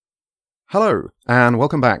Hello, and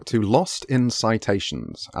welcome back to Lost in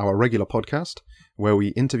Citations, our regular podcast where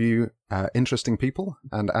we interview interesting people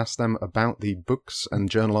and ask them about the books and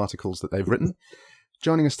journal articles that they've written.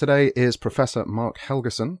 Joining us today is Professor Mark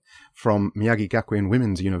Helgeson from Miyagi Gakuin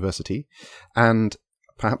Women's University, and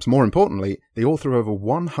perhaps more importantly, the author of over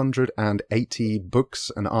 180 books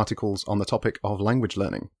and articles on the topic of language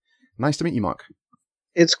learning. Nice to meet you, Mark.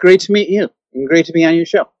 It's great to meet you, and great to be on your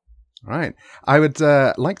show. All right. I would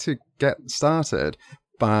like to get started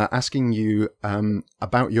by asking you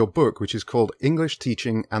about your book, which is called English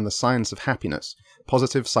Teaching and the Science of Happiness,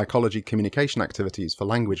 Positive Psychology Communication Activities for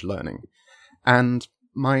Language Learning. And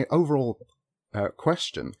my overall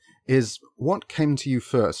question is, what came to you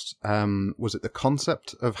first? Was it the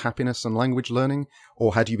concept of happiness and language learning,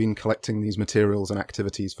 or had you been collecting these materials and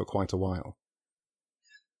activities for quite a while?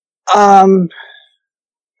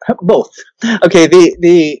 Both.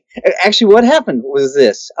 Okay. Actually, what happened was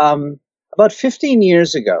this. About 15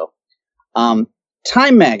 years ago,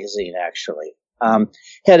 Time Magazine actually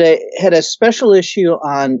had a special issue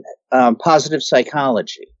on positive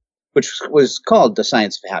psychology, which was called The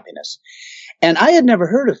Science of Happiness. And I had never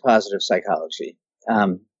heard of positive psychology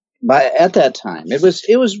at that time. It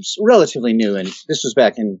was relatively new, and this was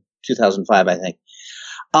back in 2005, I think.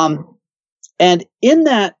 And in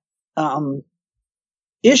that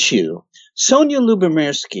issue, Sonia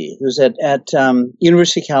Lyubomirsky, who's at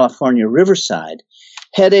University of California, Riverside,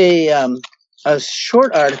 had a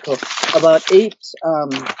short article about eight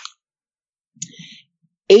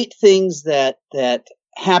things that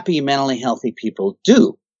happy, mentally healthy people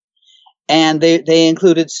do. And they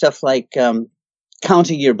included stuff like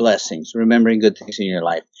counting your blessings, remembering good things in your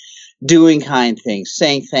life, doing kind things,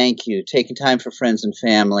 saying thank you, taking time for friends and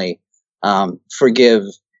family, forgive,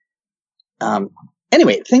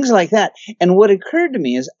 anyway, things like that. And what occurred to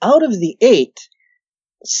me is, out of the 8,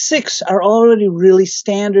 6 are already really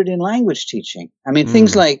standard in language teaching. I mean,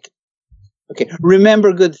 things like, okay,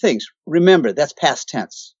 remember good things. Remember, that's past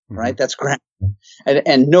tense, right? That's grammar.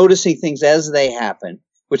 And noticing things as they happen,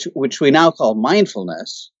 which we now call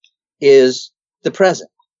mindfulness, is the present.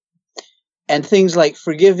 And things like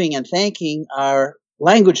forgiving and thanking are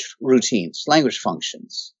language routines, language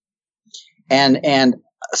functions. And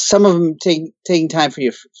some of them taking time for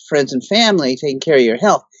your friends and family, taking care of your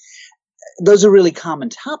health. Those are really common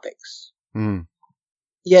topics.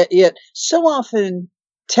 Yet so often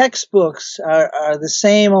textbooks are the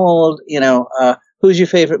same old, who's your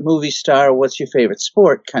favorite movie star? What's your favorite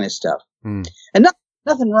sport kind of stuff. And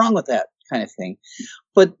nothing wrong with that kind of thing.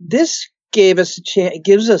 But this gives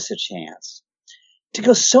us a chance to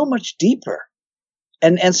go so much deeper.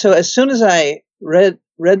 And so as soon as I read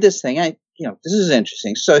this thing, this is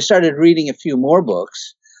interesting. So I started reading a few more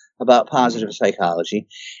books about positive psychology,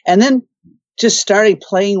 and then just started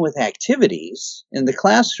playing with activities in the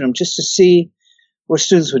classroom just to see where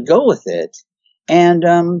students would go with it. And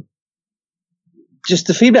just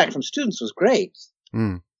the feedback from students was great.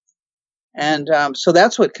 And so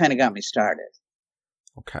that's what kind of got me started.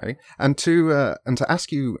 Okay. And to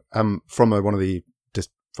ask you from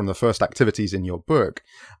from the first activities in your book,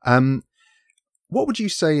 what would you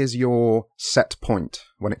say is your set point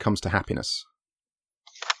when it comes to happiness?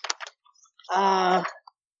 I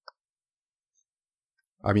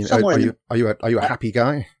mean, are you a happy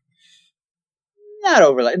guy? Not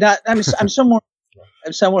overly. I'm somewhere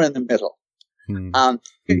in the middle.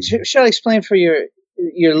 Shall I explain for your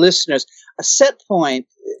listeners? A set point.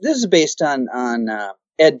 This is based on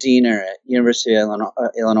Ed Diener at University of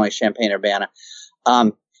Illinois Champaign-Urbana.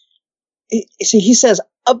 He says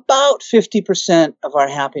about 50% of our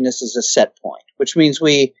happiness is a set point, which means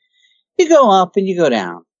you go up and you go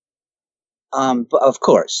down. But of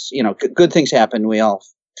course, good things happen, we all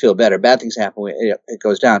feel better. Bad things happen, it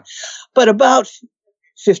goes down. But about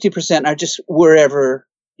 50% are just wherever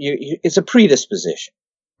it's a predisposition.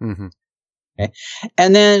 Okay?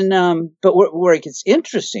 And then, but where it gets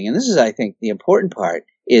interesting, and this is, I think, the important part,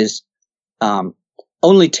 is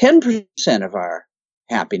only 10% of our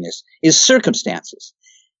happiness is circumstances.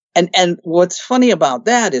 And what's funny about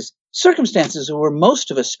that is circumstances are where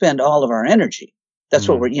most of us spend all of our energy. That's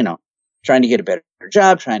what we're, trying to get a better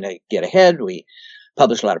job, trying to get ahead. We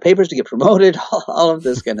publish a lot of papers to get promoted, all of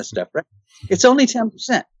this kind of stuff, right? It's only 10%.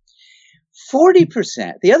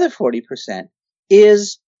 40%, the other 40%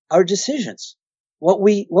 is our decisions, what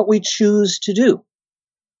we choose to do.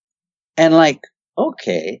 And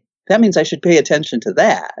okay, that means I should pay attention to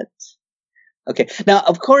that. Okay. Now,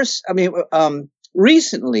 of course, I mean,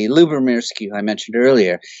 recently, Lyubomirsky, who I mentioned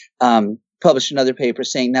earlier, published another paper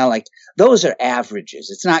saying now, those are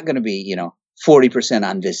averages. It's not going to be, 40%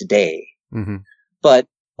 on this day. But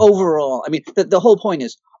overall, I mean, the whole point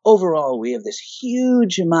is overall we have this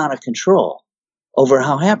huge amount of control over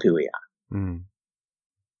how happy we are. Mm.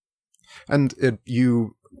 And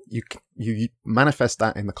you manifest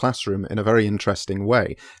that in the classroom in a very interesting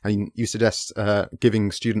way. And you suggest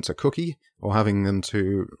giving students a cookie or having them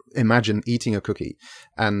to imagine eating a cookie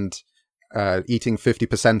and eating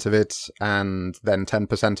 50% of it and then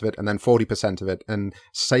 10% of it and then 40% of it and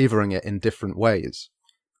savoring it in different ways.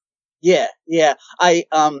 Yeah.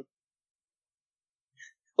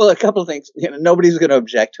 Well, a couple of things. Nobody's going to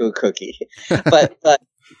object to a cookie, but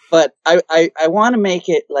I want to make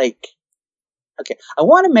it like, okay, I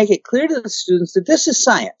want to make it clear to the students that this is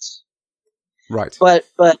science. Right. But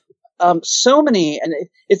so many, and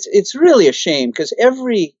it's really a shame because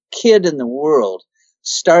every kid in the world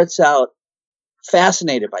starts out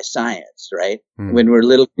fascinated by science, right? When we're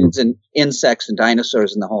little kids and insects and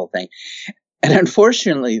dinosaurs and the whole thing. And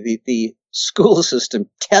unfortunately, the school system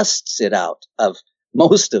tests it out of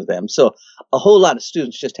most of them. So a whole lot of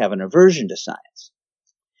students just have an aversion to science.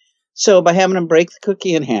 So by having them break the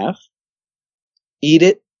cookie in half, eat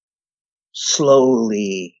it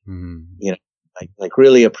slowly, like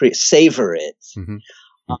really savor it.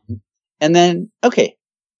 And then, okay,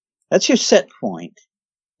 that's your set point.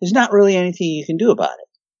 There's not really anything you can do about it.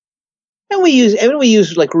 And we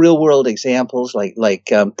use like real world examples, like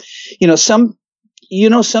some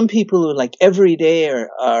people who like every day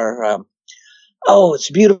are oh, it's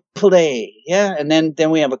a beautiful day. Yeah. And then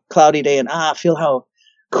we have a cloudy day and feel how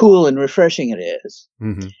cool and refreshing it is.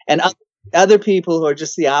 And other people who are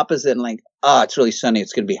just the opposite and like, oh, it's really sunny.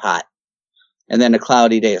 It's going to be hot. And then a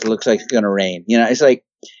cloudy day. It looks like it's going to rain. It's like,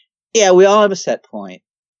 yeah, we all have a set point.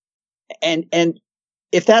 And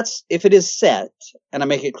if it is set, and I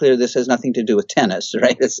make it clear this has nothing to do with tennis,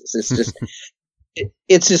 right? It's just,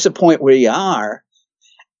 it's just a point where you are.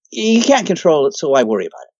 You can't control it, so why worry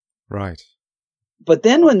about it? Right. But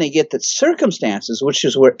then when they get the circumstances, which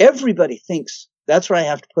is where everybody thinks that's where I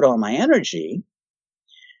have to put all my energy,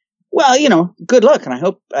 well, good luck. And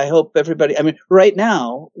I hope everybody, I mean, right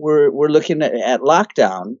now we're looking at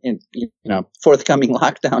lockdown forthcoming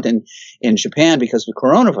lockdown in Japan because of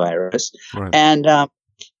coronavirus. Right. And,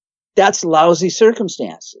 that's lousy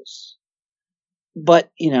circumstances, but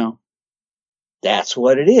that's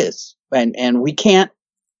what it is. And we can't,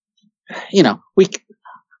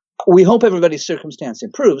 we hope everybody's circumstance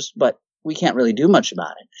improves, but we can't really do much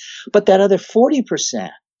about it. But that other 40%,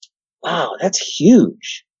 wow, that's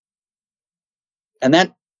huge. And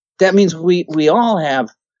that means we all have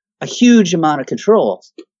a huge amount of control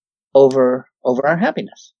over our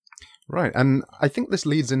happiness. Right. And I think this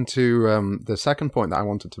leads into the second point that I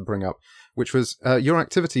wanted to bring up, which was your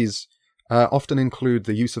activities often include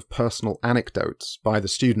the use of personal anecdotes by the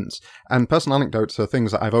students. And personal anecdotes are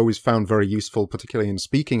things that I've always found very useful, particularly in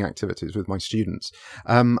speaking activities with my students.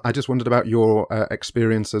 I just wondered about your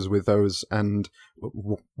experiences with those and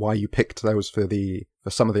why you picked those for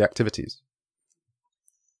some of the activities.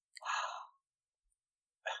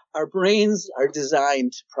 Our brains are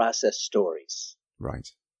designed to process stories. Right.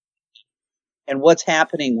 And what's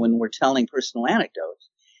happening when we're telling personal anecdotes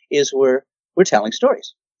is we're telling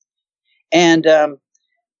stories. And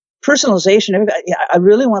personalization, I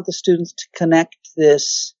really want the students to connect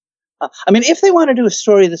this. I mean, if they want to do a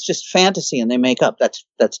story that's just fantasy and they make up,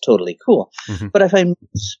 that's totally cool. But I find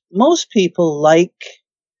most people like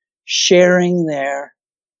sharing their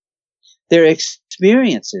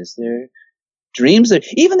experiences, their dreams,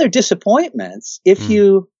 even their disappointments. If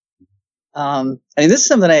you I mean, this is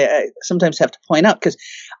something I sometimes have to point out because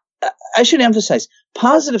I should emphasize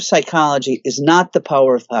positive psychology is not the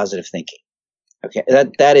power of positive thinking. Okay.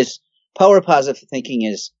 That is power of positive thinking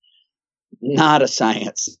is not a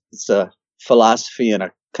science. It's a philosophy and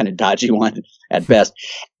a kind of dodgy one at best.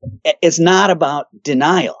 It's not about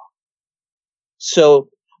denial. So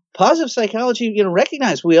positive psychology,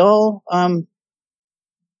 recognize we all have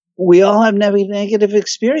negative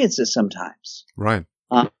experiences sometimes. Right.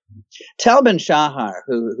 Tal Ben-Shahar,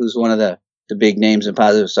 who's one of the big names in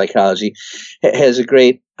positive psychology, has a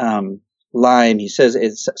great line. He says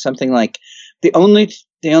it's something like the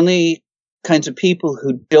only kinds of people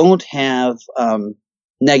who don't have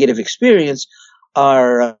negative experience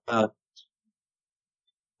are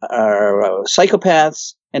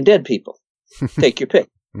psychopaths and dead people. Take your pick.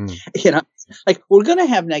 Like we're going to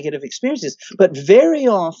have negative experiences, but very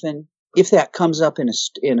often, if that comes up in a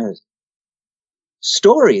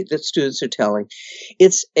story that students are telling,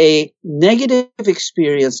 it's a negative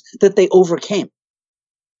experience that they overcame,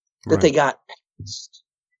 that they got past.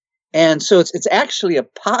 And so it's actually a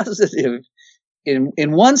positive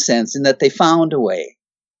in one sense in that they found a way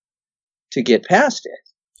to get past it.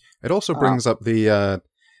 It also brings up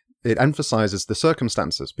it emphasizes the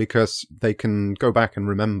circumstances, because they can go back and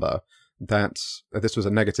remember that this was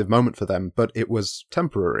a negative moment for them, but it was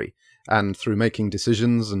temporary. And through making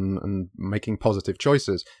decisions and making positive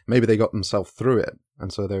choices, maybe they got themselves through it.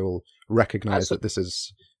 And so they will recognize that this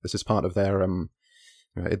is part of their,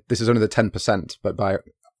 this is only the 10%, but by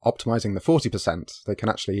optimizing the 40%, they can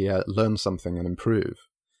actually learn something and improve.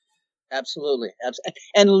 Absolutely.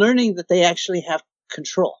 And learning that they actually have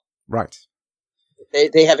control. Right.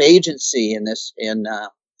 They have agency in this, in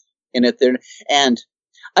it there. And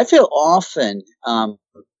I feel often, and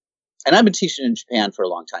I've been teaching in Japan for a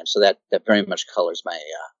long time, so that very much colors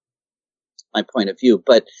my point of view.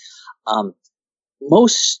 But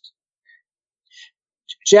most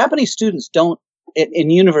Japanese students don't, in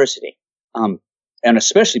university, and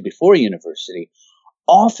especially before university,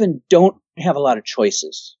 often don't have a lot of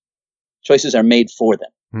choices. Choices are made for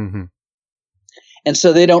them. Mm-hmm. And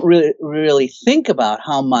so they don't really think about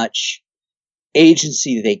how much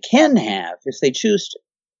agency they can have if they choose to.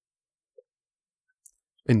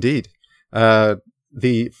 Indeed. I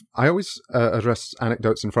always address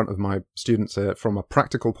anecdotes in front of my students from a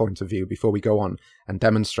practical point of view before we go on and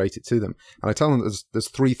demonstrate it to them. And I tell them there's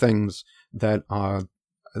three things that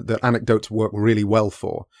anecdotes work really well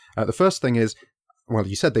for. The first thing is, well,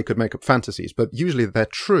 you said they could make up fantasies, but usually they're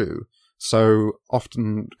true. So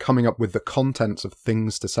often coming up with the contents of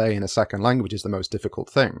things to say in a second language is the most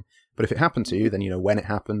difficult thing. But if it happened to you, then you know when it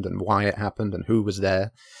happened and why it happened and who was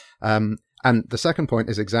there. And the second point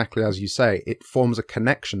is exactly as you say, it forms a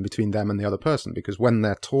connection between them and the other person, because when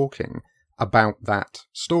they're talking about that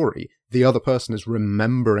story, the other person is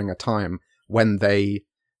remembering a time when they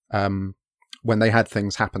had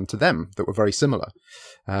things happen to them that were very similar.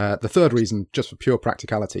 The third reason, just for pure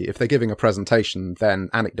practicality, if they're giving a presentation, then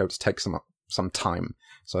anecdotes take some time.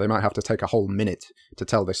 So they might have to take a whole minute to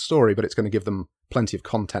tell this story, but it's going to give them plenty of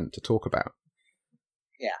content to talk about.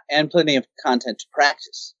 Yeah, and plenty of content to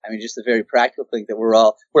practice. I mean, just the very practical thing that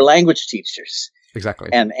we're language teachers. Exactly.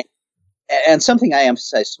 And something I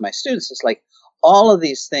emphasize to my students is like all of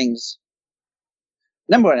these things.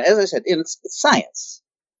 Number one, as I said, it's science.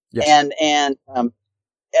 Yes. And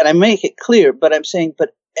I make it clear, but I'm saying,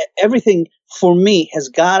 but everything for me has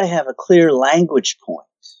got to have a clear language point.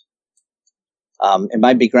 It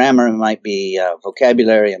might be grammar, it might be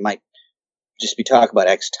vocabulary, it might just be talk about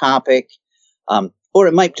X topic, or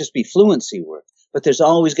it might just be fluency work. But there's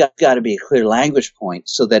always got to be a clear language point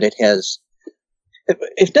so that it has,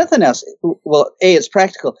 if nothing else, well, it's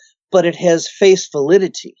practical, but it has face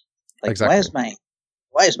validity. Like, exactly.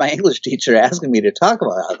 Why is my English teacher asking me to talk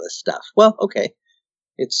about all this stuff? Well, okay.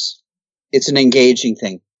 It's an engaging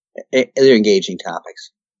thing. They're engaging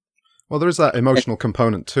topics. Well, there is that emotional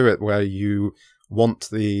component to it where you want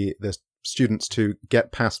the students to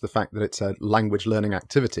get past the fact that it's a language learning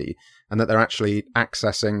activity and that they're actually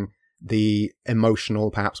accessing the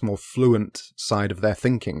emotional, perhaps more fluent side of their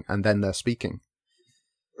thinking, and then they're speaking.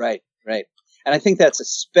 Right. And I think that's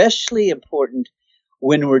especially important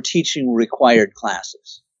when we're teaching required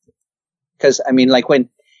classes. Because, I mean, like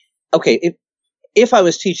if I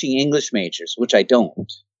was teaching English majors, which I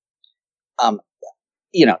don't, I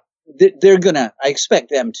expect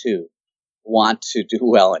them to want to do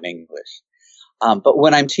well in English. But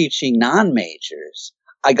when I'm teaching non-majors,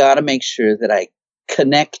 I got to make sure that I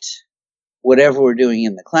connect whatever we're doing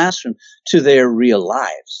in the classroom to their real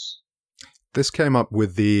lives. This came up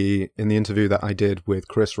in the interview that I did with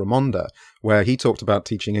Chris Ramonda, where he talked about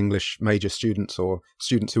teaching English major students or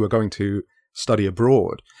students who are going to study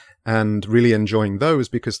abroad and really enjoying those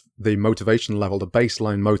because the motivation level, the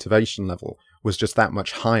baseline motivation level was just that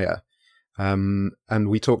much higher. And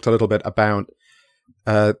we talked a little bit about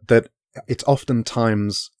that it's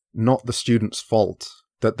oftentimes not the student's fault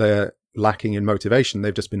that they're lacking in motivation.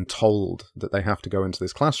 They've just been told that they have to go into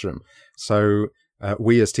this classroom. So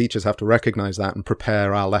we as teachers have to recognize that and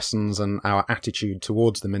prepare our lessons and our attitude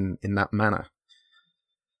towards them in that manner.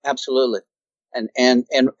 Absolutely. And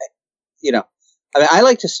I mean, I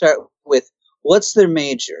like to start with what's their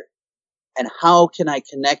major and how can I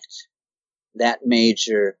connect that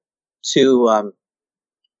major to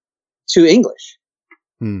English.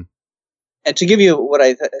 And to give you what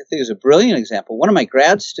I think is a brilliant example, one of my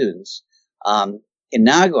grad students in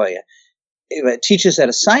Nagoya teaches at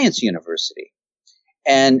a science university.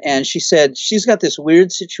 And she said she's got this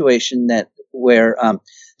weird situation where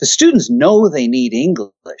the students know they need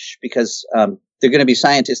English because they're going to be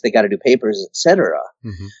scientists, they got to do papers, etc.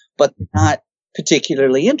 Mm-hmm. But they're not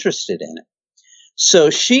particularly interested in it. So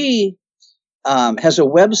she has a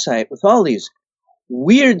website with all these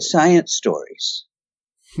weird science stories.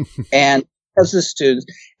 And as the students.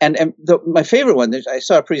 And my favorite one, I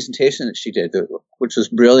saw a presentation that she did, which was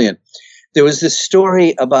brilliant. There was this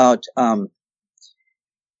story about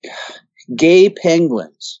gay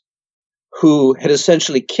penguins who had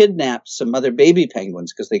essentially kidnapped some other baby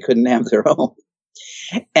penguins because they couldn't have their own.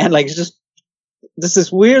 And like, just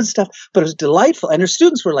this weird stuff, but it was delightful. And her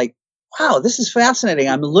students were like, wow, this is fascinating.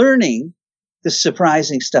 I'm learning this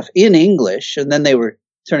surprising stuff in English. And then they were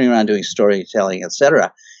turning around doing storytelling,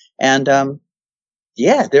 etc. And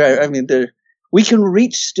we can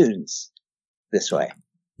reach students this way.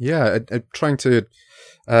 Yeah, trying to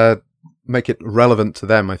make it relevant to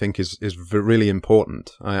them, I think, is really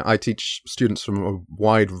important. I teach students from a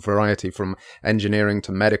wide variety, from engineering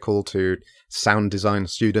to medical to sound design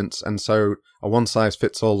students, and so a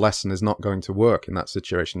one-size-fits-all lesson is not going to work in that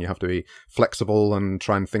situation. You have to be flexible and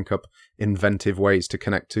try and think up inventive ways to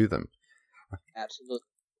connect to them. Absolutely.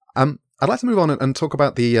 I'd like to move on and talk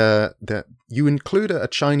about the you include a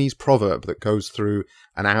Chinese proverb that goes through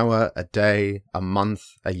an hour, a day, a month,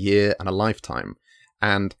 a year, and a lifetime,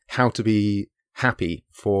 and how to be happy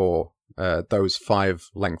for those 5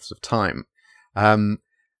 lengths of time.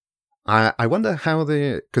 I wonder how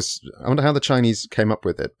the Chinese came up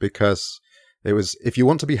with it, because it was, if you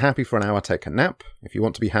want to be happy for an hour, take a nap. If you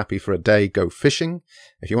want to be happy for a day, go fishing.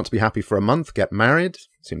 If you want to be happy for a month, get married.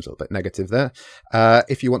 Seems a little bit negative there.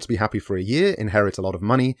 If you want to be happy for a year, inherit a lot of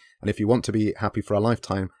money. And if you want to be happy for a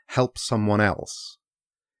lifetime, help someone else.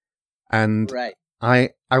 And right.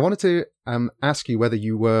 I wanted to ask you whether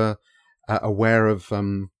you were aware of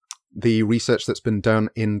the research that's been done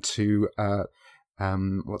into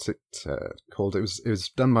what's it called? It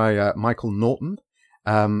was done by Michael Norton.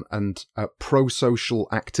 And pro-social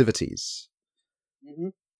activities. Mm-hmm.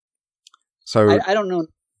 So I don't know.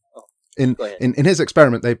 In his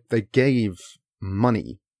experiment, they gave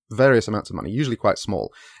money, various amounts of money, usually quite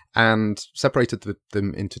small, and separated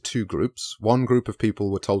them into 2 groups. One group of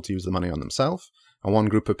people were told to use the money on themselves, and one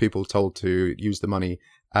group of people told to use the money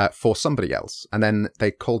for somebody else. And then they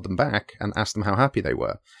called them back and asked them how happy they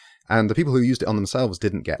were. And the people who used it on themselves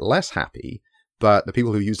didn't get less happy, but the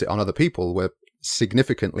people who used it on other people were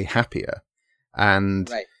significantly happier. And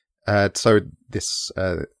right. So this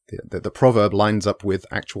the proverb lines up with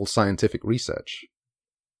actual scientific research.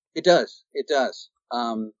 It does.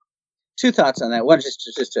 2 thoughts on that. One,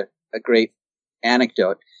 just a great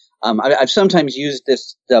anecdote. I've sometimes used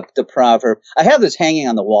the proverb. I have this hanging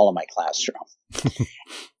on the wall of my classroom,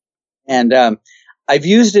 and I've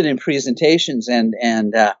used it in presentations, and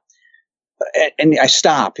I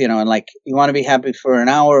stop, and like, you want to be happy for an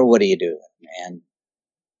hour? What do you do? And,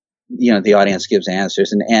 the audience gives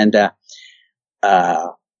answers, and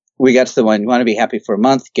we got to the one, you want to be happy for a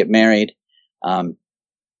month, get married. You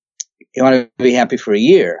want to be happy for a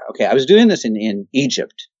year. Okay. I was doing this in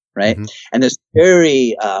Egypt, right? Mm-hmm. And this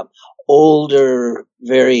very, older,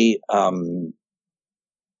 very,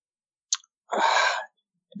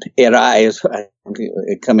 Erai is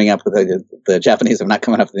coming up with the Japanese. I'm not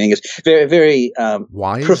coming up with the English. Very, very,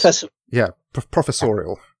 wise. Professor. Yeah.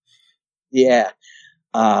 Professorial. Yeah.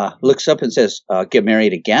 Looks up and says, get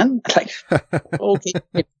married again? Like, okay.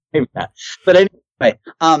 Maybe not. But anyway,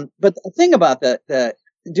 but the thing about the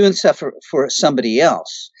doing stuff for somebody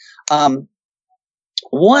else,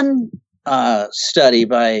 one study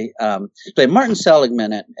by Martin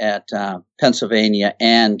Seligman at Pennsylvania,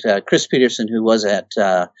 and Chris Peterson, who was at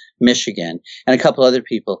Michigan, and a couple other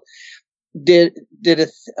people, did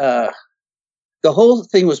the whole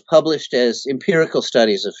thing was published as empirical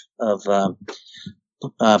studies of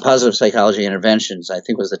positive psychology interventions, I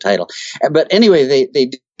think was the title. But anyway,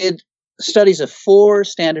 they did studies of 4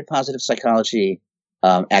 standard positive psychology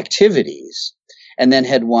activities, and then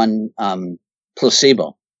had one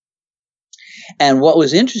placebo. And what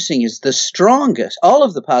was interesting is the strongest, all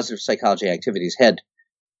of the positive psychology activities had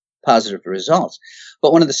positive results,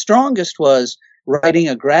 but one of the strongest was writing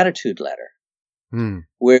a gratitude letter,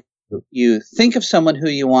 where you think of someone who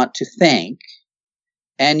you want to thank,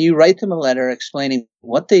 and you write them a letter explaining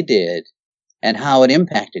what they did and how it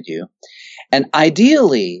impacted you. And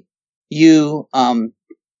ideally, you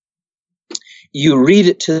read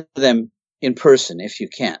it to them in person if you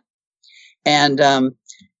can. And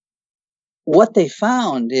what they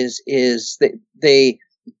found is that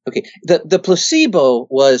the placebo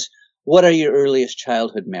was, what are your earliest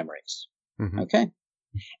childhood memories? Mm-hmm. Okay.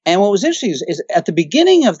 And what was interesting is at the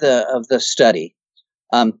beginning of the study,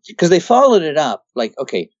 because they followed it up, like,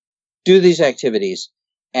 okay, do these activities,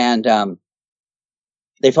 and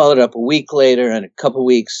they followed it up a week later, and a couple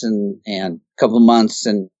weeks, and a couple months,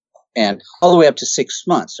 and all the way up to 6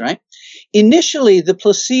 months, right? Initially, the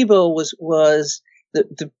placebo was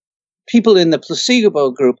the people in the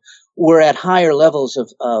placebo group were at higher levels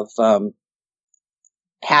of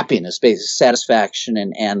happiness, basically satisfaction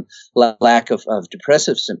and lack of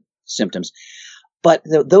depressive symptoms. But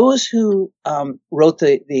those who wrote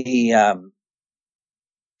the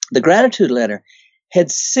gratitude letter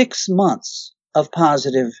had 6 months of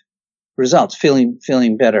positive results,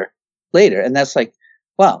 feeling better later. And that's like,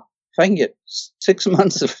 wow, if I can get 6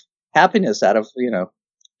 months of happiness out of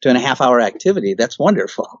 2.5-hour activity, that's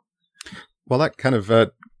wonderful. Well, that kind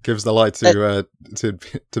of gives the lie to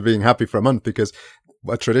being happy for a month, because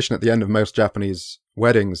a tradition at the end of most Japanese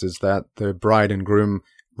weddings is that the bride and groom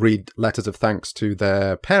read letters of thanks to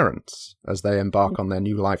their parents as they embark on their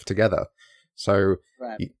new life together. So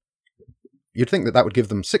right. You'd think that would give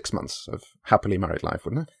them 6 months of happily married life,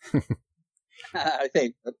 wouldn't it? I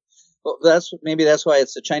think. Well, that's why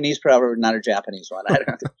it's a Chinese proverb, not a Japanese one. I don't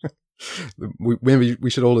know. Maybe we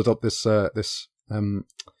should all adopt this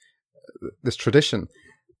tradition.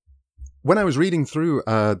 When I was reading through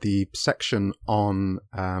the section on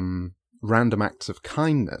random acts of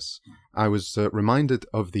kindness, I was reminded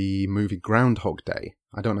of the movie Groundhog Day.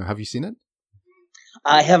 I don't know. Have you seen it?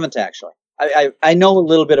 I haven't, actually. I know a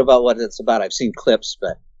little bit about what it's about. I've seen clips,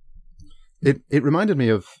 but it reminded me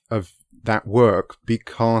of that work,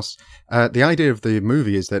 because the idea of the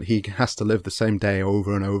movie is that he has to live the same day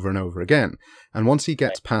over and over and over again. And once he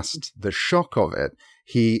gets past the shock of it,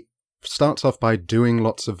 he starts off by doing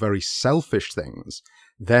lots of very selfish things.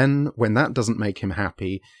 Then, when that doesn't make him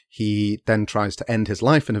happy, he then tries to end his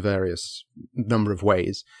life in a various number of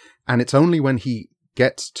ways. And it's only when he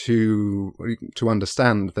gets to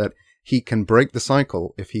understand that he can break the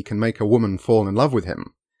cycle if he can make a woman fall in love with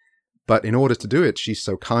him. But in order to do it, she's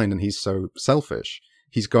so kind and he's so selfish.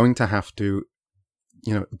 He's going to have to,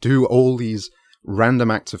 do all these random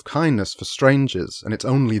acts of kindness for strangers. And it's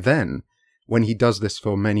only then, when he does this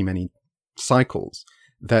for many, many cycles,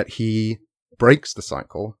 that he breaks the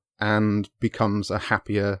cycle and becomes a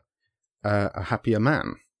happier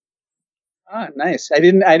man. Ah, nice. I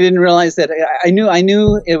didn't realize that. I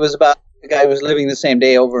knew it was about the guy who was living the same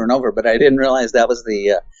day over and over, but I didn't realize that was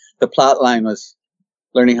the plot line was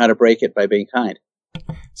learning how to break it by being kind.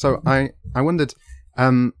 So I wondered,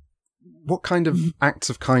 what kind of acts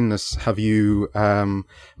of kindness have you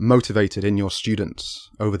motivated in your students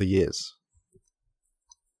over the years?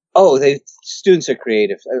 Oh, students are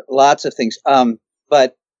creative. Lots of things.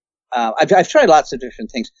 But I've tried lots of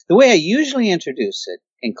different things. The way I usually introduce it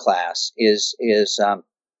in class is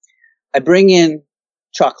I bring in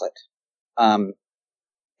chocolate,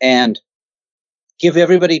 and give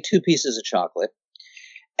everybody 2 pieces of chocolate.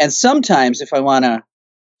 And sometimes, if I want to,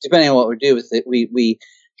 depending on what we do with it, we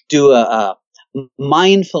do a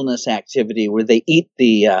mindfulness activity where they eat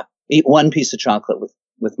 1 piece of chocolate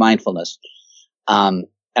with mindfulness.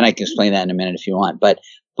 And I can explain that in a minute if you want. But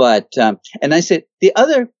and I said, the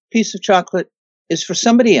other piece of chocolate is for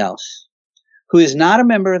somebody else who is not a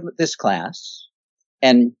member of this class.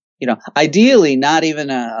 And, ideally not even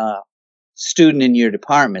a student in your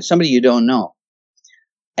department, somebody you don't know.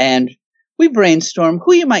 And we brainstorm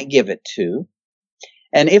who you might give it to.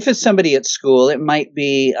 And if it's somebody at school, it might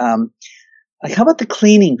be, like, how about the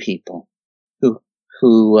cleaning people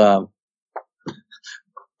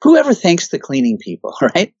whoever thanks the cleaning people,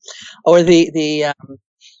 right? Or the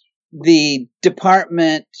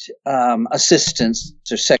department assistants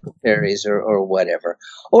or secretaries or whatever,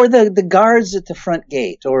 or the guards at the front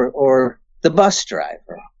gate, or the bus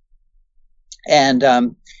driver. And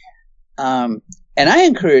I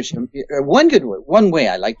encourage them. One way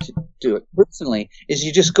I like to do it personally is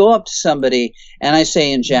you just go up to somebody and I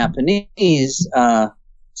say in Japanese,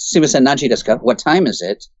 "Sumimasen, nanchi desu ka?" What time is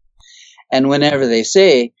it? And whenever they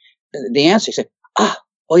say the answer, you say,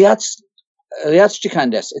 oyatsu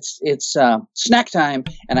jikan desu. It's snack time,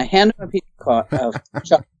 and I hand them a piece of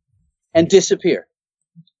chocolate and disappear.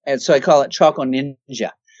 And so I call it Choco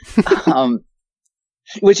Ninja,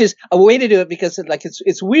 which is a way to do it because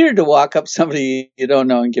it's weird to walk up somebody you don't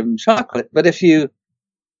know and give them chocolate, but if you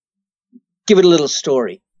give it a little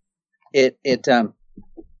story, it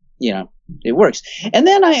works. And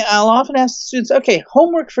then I'll often ask the students, okay,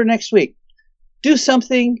 homework for next week. Do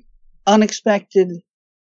something unexpected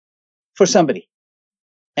for somebody.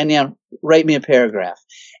 And, write me a paragraph.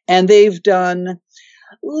 And they've done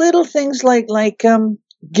little things like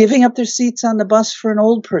giving up their seats on the bus for an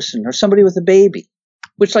old person or somebody with a baby,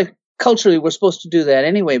 which, like, culturally we're supposed to do that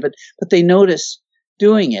anyway, but they notice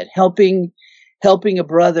doing it, helping a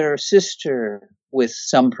brother or sister with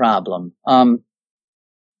some problem.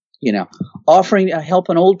 Offering to help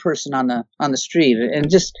an old person on the street, and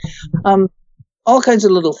just all kinds of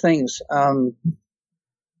little things.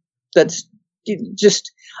 That's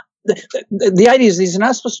just the idea is these are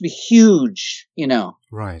not supposed to be huge,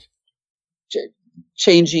 Right.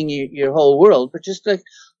 Changing your whole world, but just like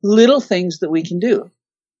little things that we can do,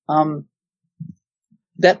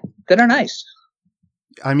 that are nice.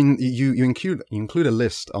 I mean, you include a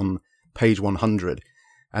list on page 100,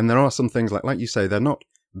 and there are some things like you say, they're not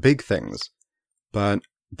big things, but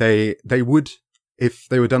they would, if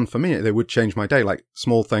they were done for me, they would change my day. Like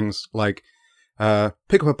small things like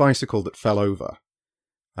pick up a bicycle that fell over.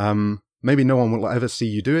 Maybe no one will ever see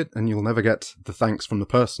you do it, and you'll never get the thanks from the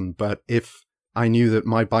person. But if I knew that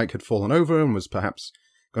my bike had fallen over and was perhaps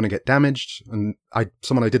going to get damaged, and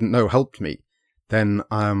someone I didn't know helped me, then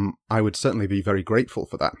I would certainly be very grateful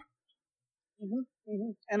for that. Mm-hmm,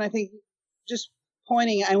 mm-hmm. And I think just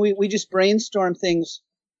pointing, and we just brainstorm things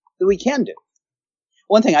that we can do.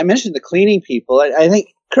 One thing I mentioned, the cleaning people. I think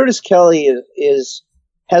Curtis Kelly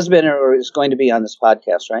has been or is going to be on this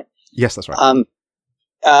podcast, right? Yes, that's right.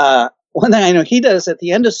 One thing I know he does at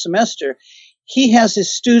the end of semester, he has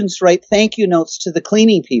his students write thank you notes to the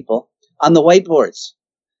cleaning people on the whiteboards.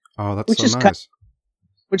 Oh, that's so nice.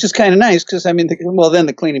 Which is kind of nice because, I mean, then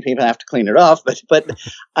the cleaning people have to clean it off. But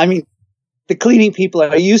I mean, the cleaning people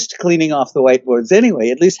are used to cleaning off the whiteboards anyway.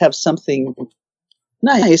 At least have something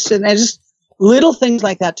nice. And just little things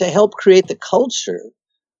like that to help create the culture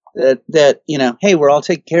that hey, we're all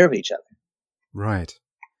taking care of each other. Right.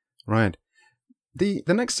 The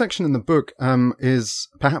next section in the book is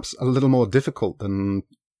perhaps a little more difficult than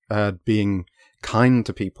being kind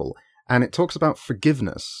to people. And it talks about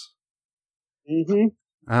forgiveness. Mm-hmm.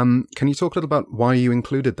 Can you talk a little about why you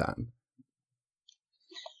included that?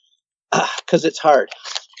 Because it's hard.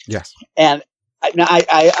 Yes. And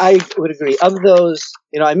I would agree. Of those,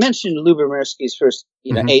 I mentioned Lubomirski's first,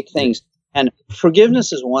 mm-hmm. 8 things, and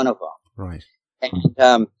forgiveness is one of them. Right.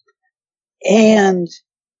 And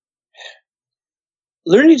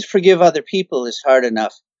learning to forgive other people is hard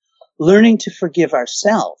enough. Learning to forgive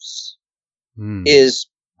ourselves is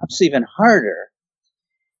perhaps even harder.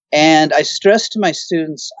 And I stress to my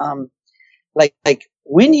students, like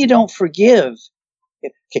when you don't forgive,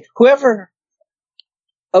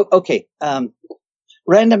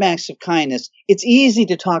 random acts of kindness. It's easy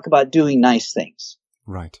to talk about doing nice things,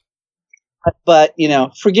 right? But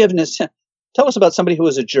forgiveness. Tell us about somebody who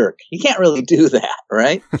was a jerk. You can't really do that,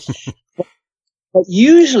 right? But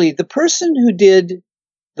usually, the person who did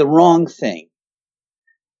the wrong thing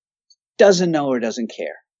doesn't know or doesn't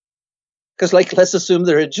care. Because, let's assume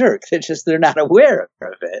they're a jerk. They're not aware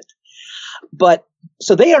of it. But,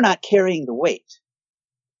 so they are not carrying the weight.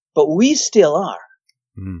 But we still are.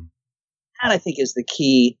 Mm. That, I think, is the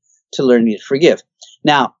key to learning to forgive.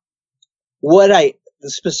 Now, the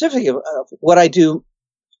specific of what I do,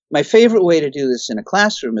 my favorite way to do this in a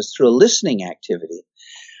classroom is through a listening activity,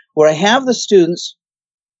 where I have the students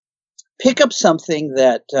pick up something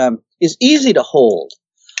that is easy to hold.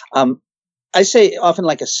 I say often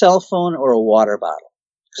like a cell phone or a water bottle,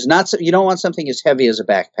 because you don't want something as heavy as a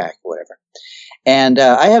backpack or whatever. And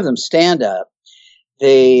I have them stand up.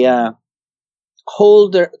 They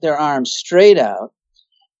hold their arms straight out,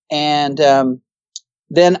 and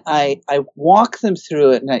then I walk them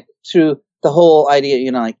through it, and through the whole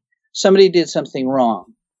idea. Like somebody did something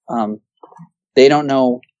wrong. They don't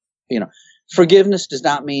know. Forgiveness does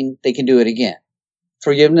not mean they can do it again.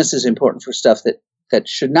 Forgiveness is important for stuff that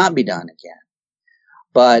should not be done again.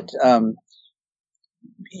 But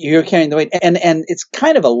you're carrying the weight, and it's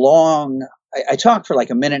kind of a long. I talk for like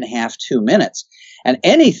a minute and a half, 2 minutes, and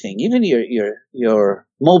anything, even your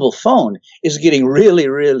mobile phone, is getting really,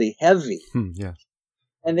 really heavy. Yeah.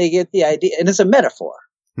 And they get the idea, and it's a metaphor.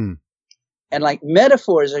 And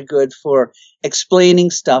metaphors are good for explaining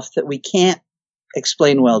stuff that we can't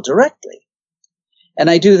explain well directly. And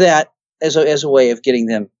I do that as a way of getting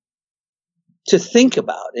them to think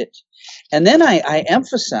about it. And then I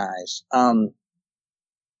emphasize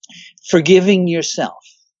forgiving yourself.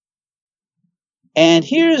 And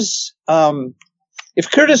here's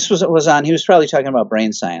if Curtis was on, he was probably talking about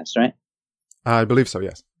brain science, right? I believe so,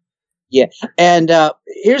 yes. Yeah. And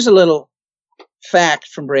here's a little fact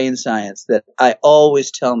from brain science that I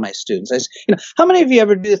always tell my students. I say, how many of you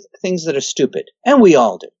ever do things that are stupid? And we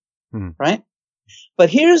all do, right? But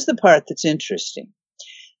here's the part that's interesting.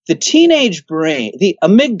 The teenage brain, the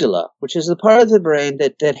amygdala, which is the part of the brain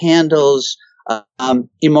that handles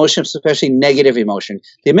emotions, especially negative emotion.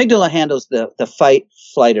 The amygdala handles the fight,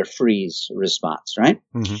 flight, or freeze response, right?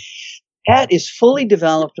 Mm-hmm. That is fully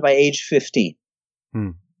developed by age 15.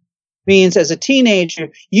 Means as a teenager,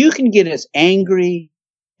 you can get as angry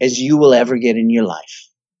as you will ever get in your life.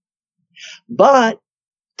 But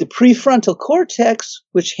the prefrontal cortex,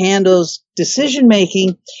 which handles decision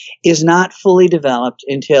making, is not fully developed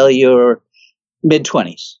until your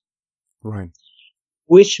mid-20s. Right.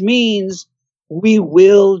 Which means we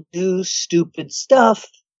will do stupid stuff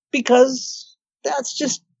because that's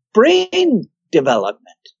just brain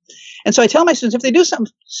development. And so I tell my students, if they do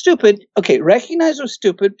something stupid, okay, recognize it was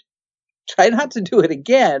stupid, try not to do it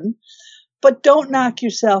again, but don't knock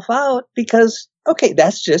yourself out because, okay,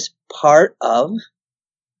 that's just part of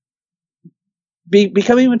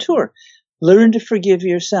becoming mature. Learn to forgive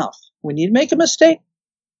yourself. When you make a mistake,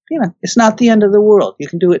 it's not the end of the world. You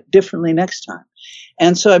can do it differently next time.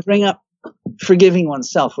 And so I bring up forgiving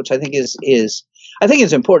oneself, which I think is I think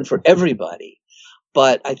it's important for everybody,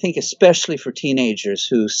 but I think especially for teenagers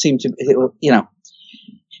who seem to,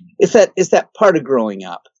 it's that part of growing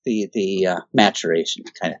up, the maturation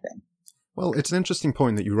kind of thing. Well, it's an interesting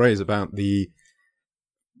point that you raise about that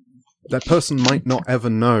person might not ever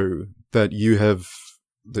know that you have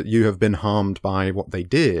been harmed by what they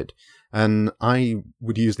did. And I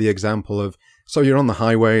would use the example of, so you're on the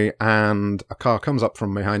highway and a car comes up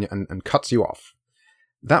from behind you and cuts you off.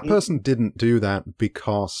 That person didn't do that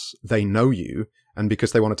because they know you and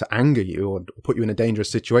because they wanted to anger you or put you in a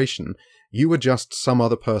dangerous situation. You were just some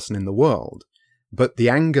other person in the world. But the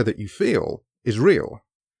anger that you feel is real.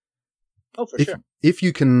 Oh, for sure. If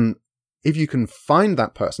you can find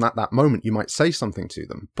that person at that moment, you might say something to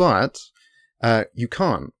them, but you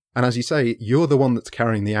can't. And as you say, you're the one that's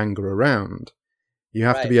carrying the anger around. You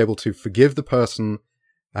have to be able to forgive the person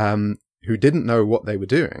who didn't know what they were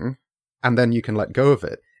doing, and then you can let go of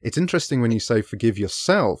it. It's interesting when you say forgive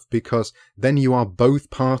yourself, because then you are both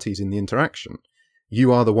parties in the interaction.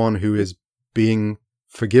 You are the one who is being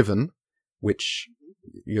forgiven, which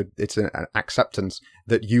it's an acceptance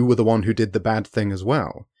that you were the one who did the bad thing as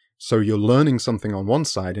well. So you're learning something on one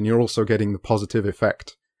side, and you're also getting the positive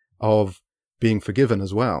effect of being forgiven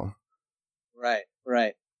as well. Right.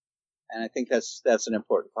 And I think that's an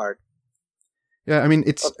important part. Yeah, I mean,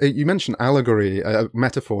 you mentioned allegory,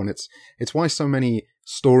 metaphor, and it's why so many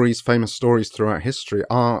famous stories throughout history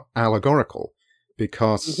are allegorical,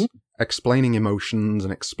 because explaining emotions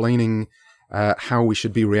and explaining how we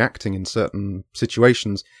should be reacting in certain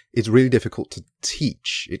situations is really difficult to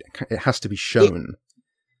teach. It has to be shown.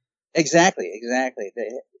 Exactly.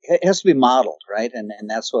 It has to be modeled, right? And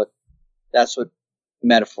that's what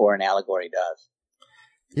metaphor and allegory does.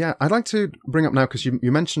 Yeah, I'd like to bring up now, because you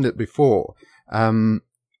mentioned it before,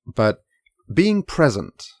 but being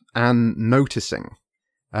present and noticing.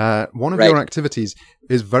 One of your activities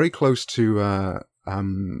is very close to a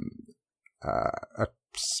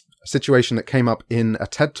situation that came up in a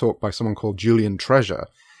TED Talk by someone called Julian Treasure,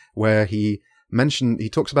 where he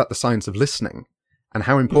talks about the science of listening and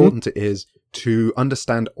how important it is to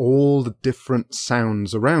understand all the different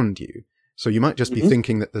sounds around you. So you might just be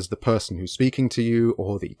thinking that there's the person who's speaking to you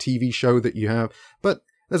or the TV show that you have, but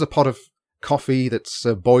there's a pot of coffee that's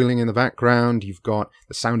boiling in the background. You've got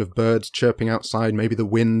the sound of birds chirping outside, maybe the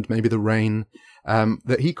wind, maybe the rain,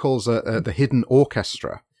 that he calls the hidden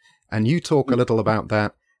orchestra. And you talk a little about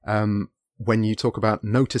that when you talk about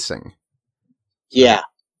noticing. Yeah.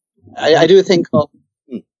 I do a thing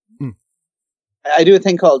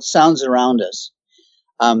called Sounds Around Us.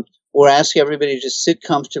 We're asking everybody to just sit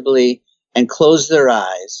comfortably and close their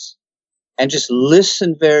eyes and just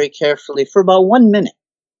listen very carefully for about 1 minute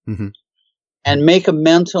and make a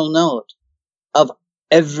mental note of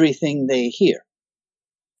everything they hear.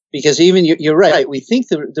 Because even you're right, we think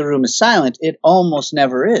the room is silent. It almost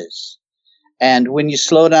never is. And when you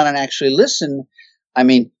slow down and actually listen, I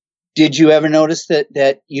mean, did you ever notice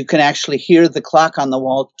that you can actually hear the clock on the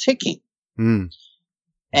wall ticking?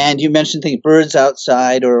 And you mentioned things, birds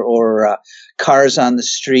outside or cars on the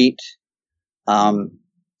street.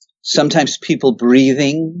 Sometimes people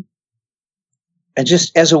breathing, and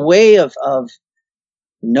just as a way of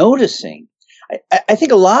noticing. I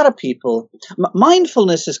think a lot of people,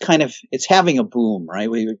 mindfulness is it's having a boom, right?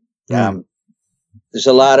 There's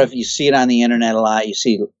a lot of, you see it on the internet a lot, you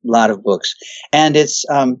see a lot of books, and it's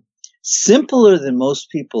simpler than most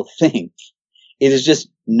people think. It is just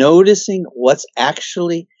noticing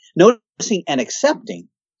and accepting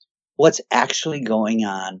what's actually going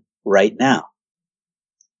on right now.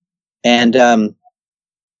 And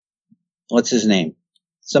what's his name?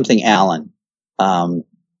 Something Allen. Dan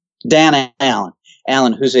Allen.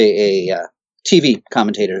 Allen, who's a TV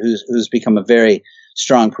commentator who's become a very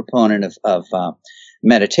strong proponent of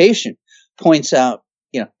meditation, points out,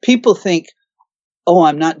 people think, oh,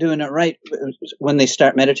 I'm not doing it right when they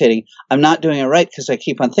start meditating. I'm not doing it right because I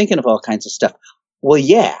keep on thinking of all kinds of stuff. Well,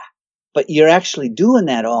 yeah, but you're actually doing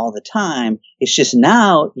that all the time. It's just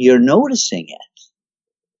now you're noticing it,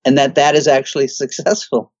 and that is actually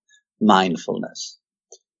successful mindfulness.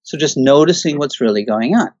 So just noticing what's really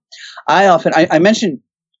going on. I mentioned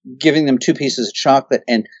giving them 2 pieces of chocolate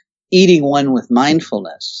and eating one with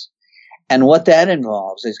mindfulness. And what that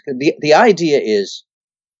involves is the idea is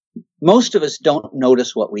most of us don't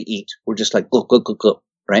notice what we eat. We're just like, look,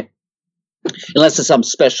 right? Unless it's some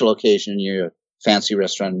special occasion, you're a fancy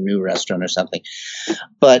restaurant, a new restaurant or something.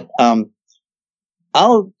 But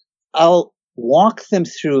I'll walk them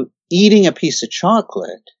through eating a piece of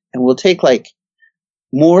chocolate, and we'll take like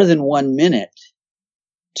more than 1 minute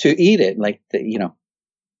to eat it. Like,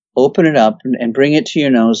 open it up and bring it to your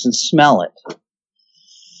nose and smell it.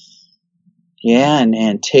 Yeah,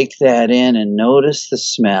 and take that in and notice the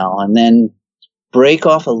smell, and then break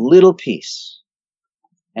off a little piece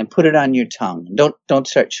and put it on your tongue. Don't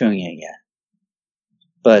start chewing it yet.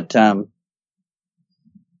 But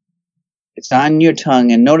it's on your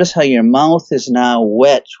tongue, and notice how your mouth is now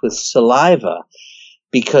wet with saliva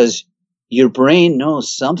because your brain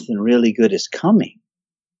knows something really good is coming.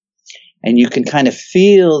 And you can kind of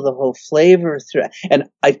feel the whole flavor through. And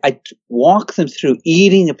I walk them through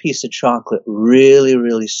eating a piece of chocolate really,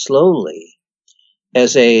 really slowly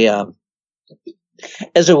as a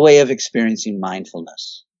way of experiencing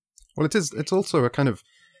mindfulness. Well, it's also a kind of,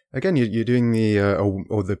 again, you're doing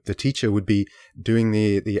the teacher would be doing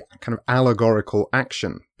the kind of allegorical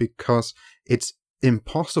action, because it's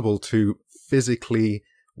impossible to physically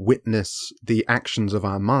witness the actions of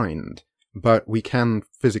our mind. But we can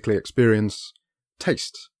physically experience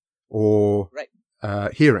taste or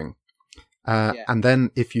hearing. And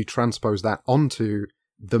then if you transpose that onto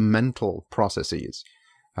the mental processes,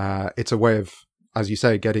 it's a way of, as you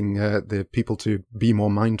say, getting the people to be more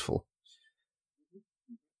mindful.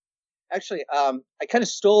 Actually, I kind of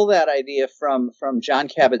stole that idea from Jon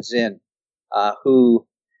Kabat-Zinn, who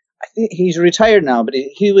I think he's retired now, but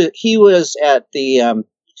he was at the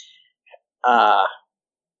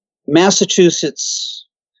Massachusetts.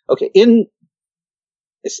 Okay,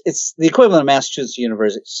 it's the equivalent of Massachusetts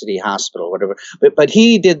University Hospital, whatever. But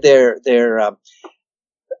he did their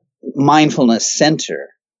mindfulness center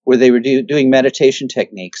where they were doing meditation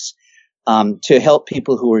techniques to help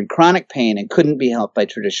people who were in chronic pain and couldn't be helped by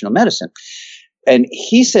traditional medicine. And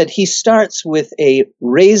he said he starts with a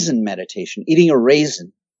raisin meditation, eating a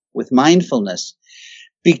raisin with mindfulness,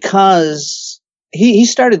 because he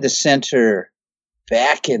started the center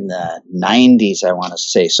back in the 90s, I want to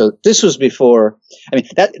say. So this was before,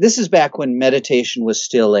 this is back when meditation was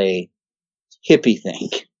still a hippie thing,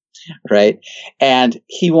 right? And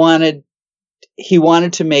he wanted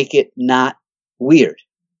to make it not weird.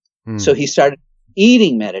 So he started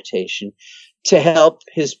eating meditation to help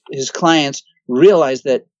his clients realize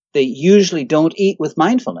that they usually don't eat with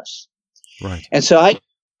mindfulness. Right. And so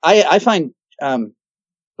I find,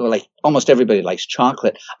 like almost everybody likes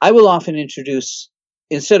chocolate. I will often introduce,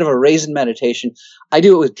 instead of a raisin meditation, I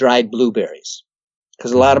do it with dried blueberries,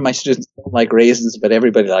 because a lot of my students don't like raisins, but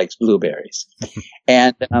everybody likes blueberries.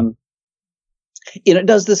 And, it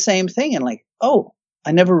does the same thing. And like, oh,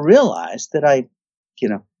 I never realized that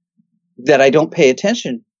that I don't pay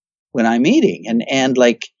attention when I'm eating. And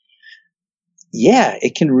like, yeah,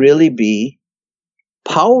 it can really be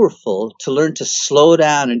powerful to learn to slow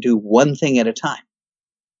down and do one thing at a time.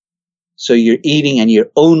 So you're eating and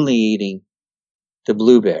you're only eating the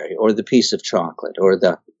blueberry or the piece of chocolate or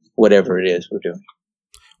the whatever it is we're doing.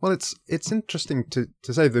 Well, it's interesting to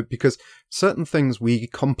say that, because certain things we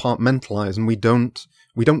compartmentalize and we don't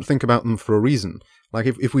think about them for a reason. Like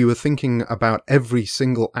if we were thinking about every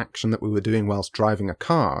single action that we were doing whilst driving a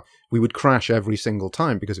car, we would crash every single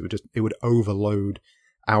time, because it would overload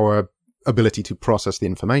our ability to process the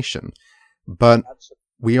information. But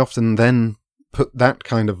we often then put that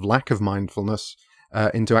kind of lack of mindfulness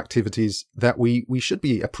into activities that we should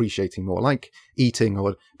be appreciating more, like eating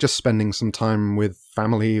or just spending some time with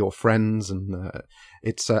family or friends. And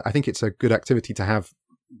I think it's a good activity to have.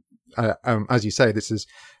 As you say, this is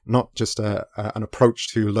not just an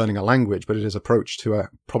approach to learning a language, but it is an approach to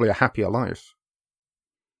probably a happier life.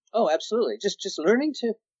 Oh, absolutely. Just learning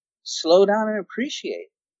to slow down and appreciate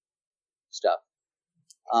stuff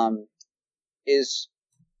is,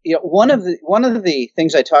 one of the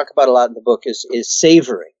things I talk about a lot in the book is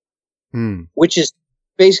savoring, which is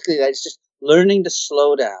basically that. It's just learning to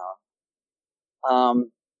slow down.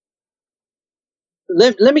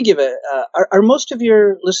 Let me give are most of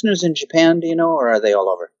your listeners in Japan, do you know, or are they all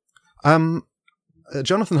over?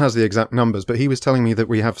 Jonathan has the exact numbers, but he was telling me that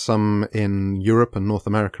we have some in Europe and North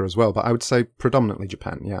America as well, but I would say predominantly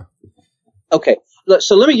Japan, yeah. Okay,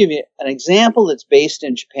 so let me give you an example that's based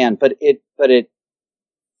in Japan, but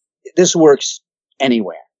this works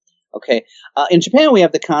anywhere. Okay, in Japan we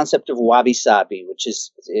have the concept of wabi-sabi, which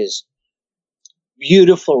is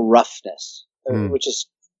beautiful roughness, which is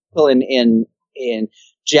in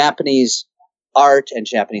Japanese art and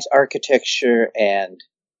Japanese architecture and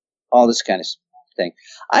all this kind of thing.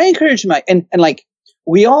 I encourage and like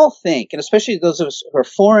we all think, and especially those of us who are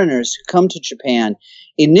foreigners who come to Japan,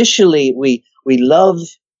 initially we love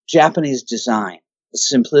Japanese design, the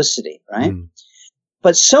simplicity, right?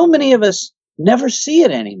 But so many of us never see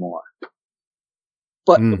it anymore.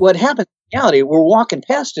 But what happens in reality, we're walking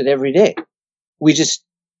past it every day. We just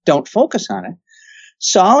don't focus on it.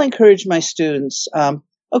 So I'll encourage my students,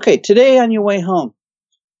 okay, today on your way home,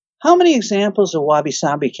 how many examples of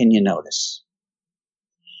wabi-sabi can you notice?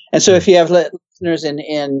 And so if you have listeners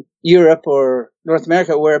in Europe or North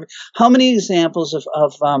America, wherever, how many examples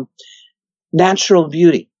of natural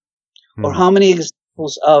beauty? Or how many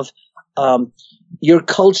examples of your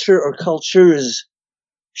culture or cultures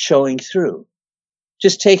showing through?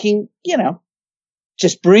 Just taking,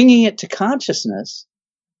 just bringing it to consciousness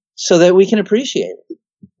so that we can appreciate it.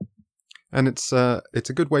 And it's a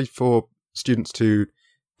good way for students to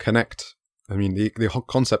connect. I mean, the whole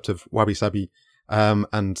concept of wabi-sabi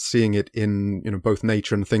and seeing it in both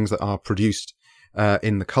nature and things that are produced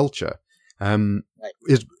in the culture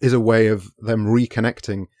is a way of them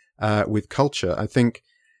reconnecting with culture. I think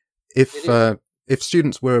if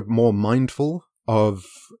students were more mindful of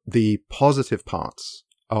the positive parts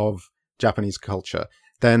of Japanese culture,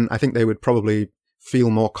 then I think they would probably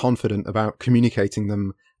feel more confident about communicating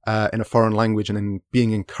them in a foreign language and in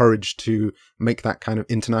being encouraged to make that kind of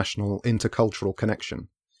international, intercultural connection.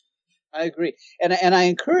 I agree. And I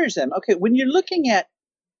encourage them, okay, when you're looking at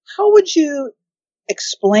how would you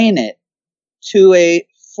explain it to a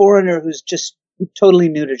foreigner who's just totally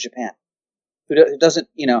new to Japan, who doesn't,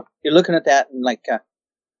 you're looking at that and like,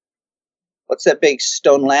 what's that big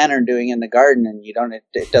stone lantern doing in the garden? And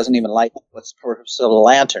it doesn't even light up. What's the purpose of the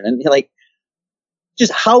lantern? And you're like,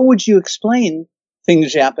 just how would you explain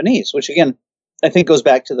things Japanese? Which again, I think goes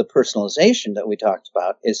back to the personalization that we talked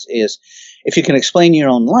about is if you can explain your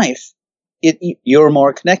own life, you're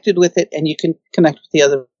more connected with it and you can connect with the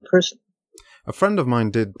other person. A friend of mine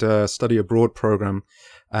did study abroad program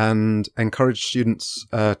and encouraged students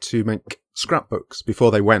to make scrapbooks before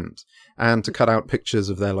they went and to cut out pictures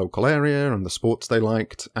of their local area and the sports they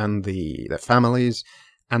liked and their families,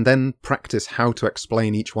 and then practice how to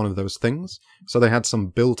explain each one of those things. So they had some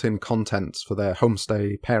built-in contents for their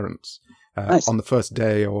homestay parents nice. On the first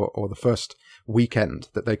day or the first weekend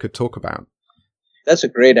that they could talk about. That's a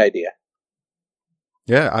great idea.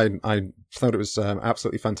 Yeah, I thought it was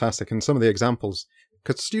absolutely fantastic. And some of the examples,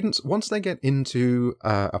 because students, once they get into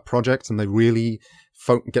a project and they really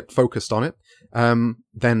get focused on it,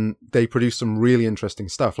 then they produce some really interesting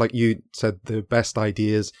stuff. Like you said, the best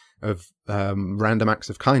ideas of random acts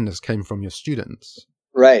of kindness came from your students.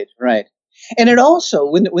 Right. And it also,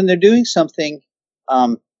 when they're doing something,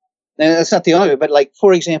 and that's not the only way, but like,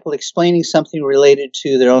 for example, explaining something related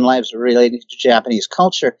to their own lives or related to Japanese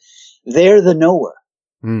culture, they're the knower.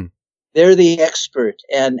 They're the expert.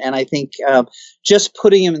 And I think just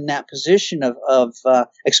putting them in that position of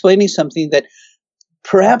explaining something that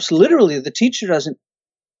perhaps literally the teacher doesn't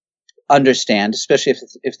understand, especially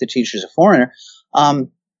if the teacher is a foreigner,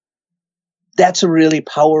 that's a really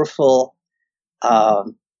powerful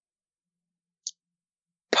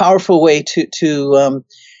way to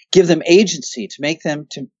give them agency, to make them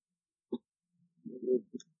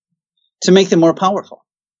more powerful.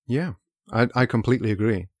 Yeah, I completely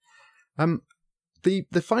agree.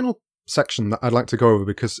 The final section that I'd like to go over,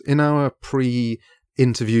 because in our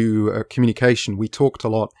pre-interview communication, we talked a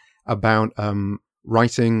lot about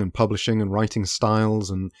writing and publishing and writing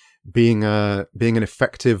styles and being an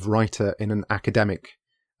effective writer in an academic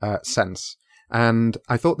sense. And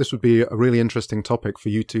I thought this would be a really interesting topic for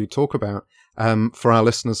you to talk about for our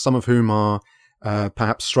listeners, some of whom are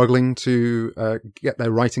perhaps struggling to get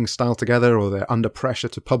their writing style together, or they're under pressure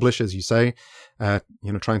to publish, as you say,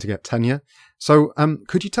 trying to get tenure. So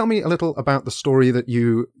could you tell me a little about the story that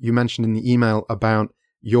you mentioned in the email about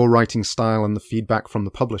your writing style and the feedback from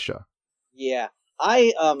the publisher? Yeah,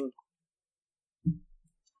 I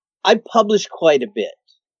publish quite a bit,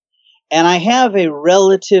 and I have a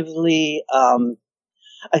relatively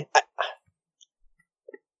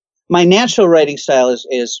my natural writing style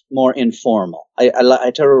is more informal. I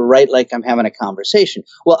try to write like I'm having a conversation.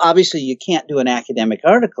 Well, obviously you can't do an academic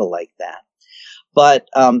article like that, but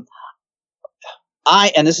and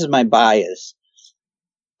this is my bias,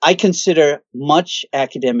 I consider much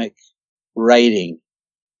academic writing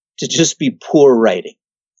to just be poor writing,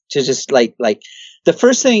 to just like the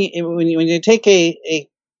first thing when you take a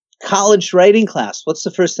college writing class, what's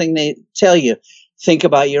the first thing they tell you? Think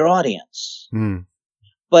about your audience.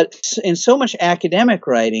 But in so much academic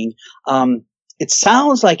writing, it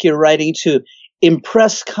sounds like you're writing to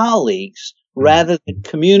impress colleagues rather than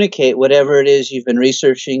communicate whatever it is you've been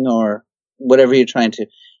researching or whatever you're trying to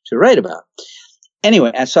write about.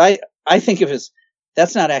 Anyway, and so I think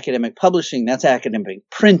that's not academic publishing, that's academic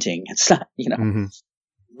printing. It's not,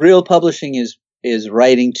 real publishing is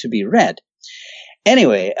writing to be read.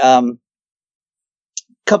 Anyway,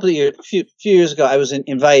 few years ago, I was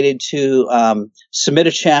invited to submit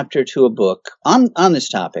a chapter to a book on this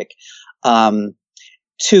topic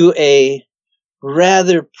to a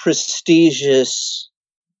rather prestigious.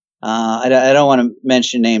 I don't want to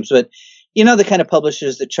mention names, but the kind of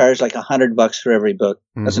publishers that charge like $100 for every book.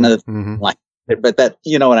 That's another thing, but that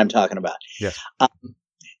what I'm talking about. Yeah.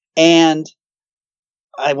 And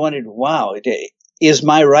I wondered, wow, is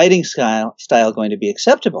my writing style going to be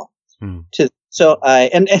acceptable So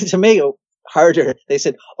and to make it harder, they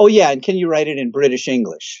said, "Oh yeah, and can you write it in British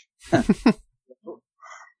English?"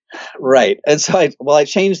 Right. And so I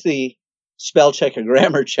changed the spell checker,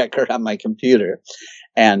 grammar checker on my computer,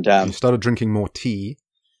 and you started drinking more tea.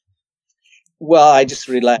 Well, I just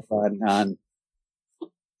relied on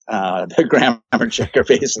the grammar checker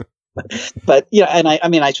basically. But and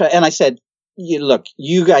I tried, and I said, "Look,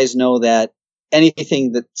 you guys know that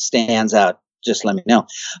anything that stands out, just let me know."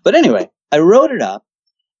 But anyway, I wrote it up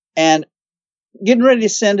and getting ready to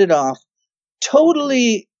send it off,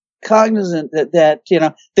 totally cognizant that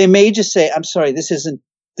they may just say, "I'm sorry,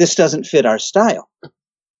 this doesn't fit our style."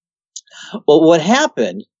 Well, what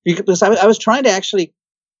happened, because I was trying to actually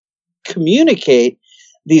communicate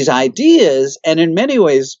these ideas, and in many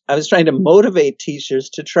ways I was trying to motivate teachers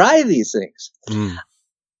to try these things.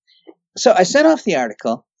 So I sent off the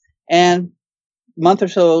article, and a month or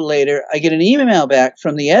so later, I get an email back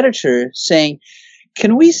from the editor saying,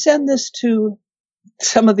 "Can we send this to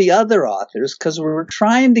some of the other authors? Because we're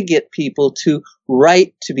trying to get people to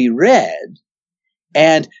write to be read.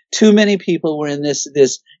 And too many people were in this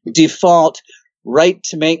default write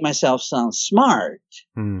to make myself sound smart."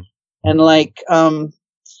 And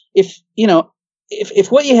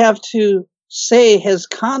if what you have to say has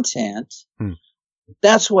content,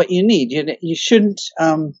 that's what you need. You shouldn't,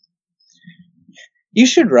 you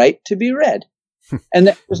should write to be read.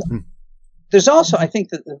 And there's also, I think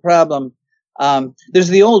that the problem, there's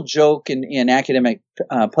the old joke in academic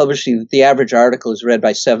publishing that the average article is read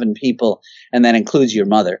by 7 people, and that includes your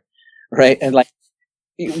mother, right? And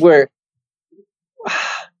where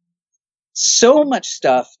so much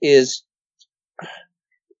stuff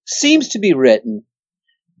seems to be written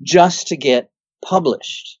just to get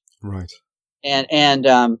published, right? And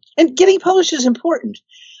getting published is important,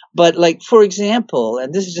 but for example,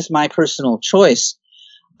 and this is just my personal choice.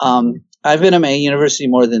 I've been at my university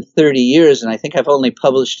more than 30 years, and I think I've only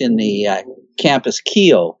published in the campus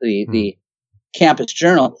Kio, the campus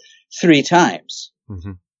journal, 3 times.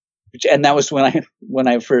 And that was when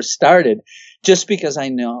I first started, just because I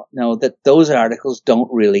know that those articles don't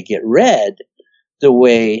really get read the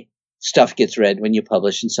way stuff gets read when you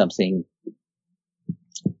publish in something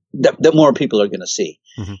that more people are going to see.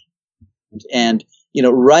 And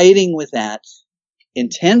writing with that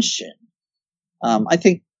intention, I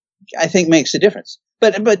think makes a difference.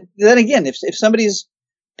 But then again, if somebody's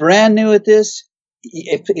brand new at this,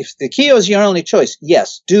 if the Kio is your only choice,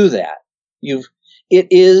 yes, do that. It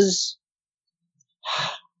is.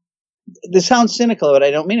 This sounds cynical, but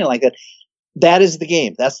I don't mean it like that. That is the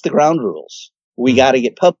game. That's the ground rules. We got to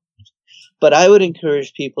get published. But I would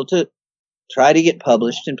encourage people to try to get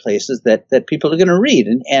published in places that people are going to read,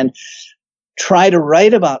 and try to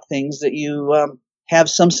write about things that you have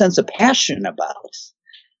some sense of passion about.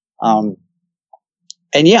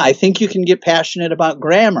 And yeah, I think you can get passionate about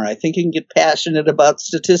grammar. I think you can get passionate about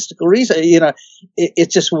statistical research.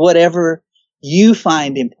 It's just whatever you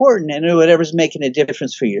find important and whatever's making a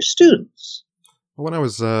difference for your students. When I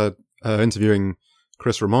was interviewing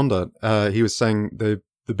Chris Ramonda, he was saying the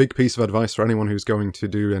big piece of advice for anyone who's going to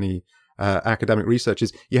do any academic research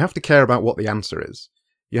is you have to care about what the answer is.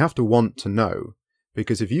 You have to want to know,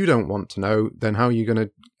 because if you don't want to know, then how are you going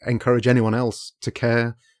to encourage anyone else to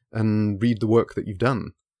care and read the work that you've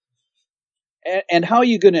done? And how are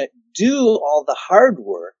you going to do all the hard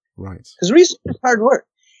work? Right. Because research is hard work.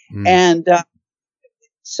 And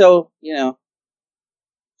so,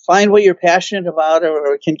 find what you're passionate about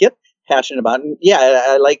or can get passionate about. And yeah,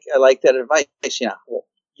 I like that advice.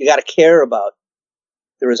 You got to care about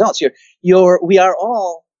the results. We are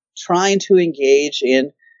all trying to engage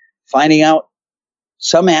in finding out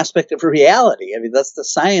some aspect of reality. I mean, that's the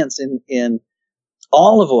science in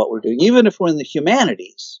all of what we're doing. Even if we're in the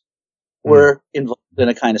humanities, we're involved in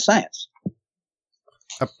a kind of science.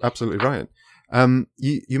 Absolutely right.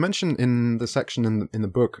 You mentioned in the section in the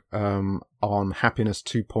book on happiness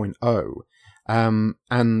 2.0,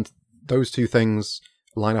 and those two things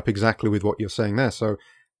line up exactly with what you're saying there. So,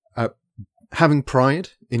 having pride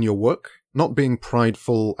in your work, not being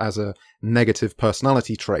prideful as a negative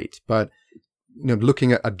personality trait, but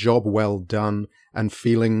looking at a job well done and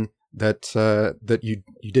feeling that that you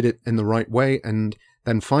did it in the right way, and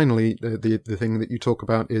then finally the thing that you talk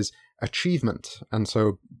about is achievement. And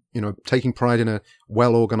so taking pride in a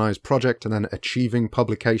well organized project and then achieving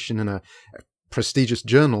publication in a prestigious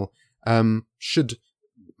journal should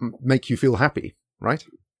make you feel happy, right?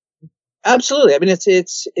 Absolutely. I mean, it's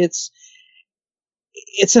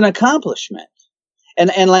an accomplishment,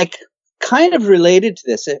 and like kind of related to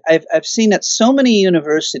this, I've seen at so many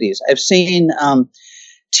universities. I've seen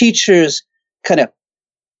teachers kind of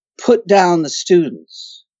put down the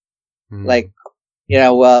students, like,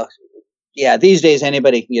 well, yeah, these days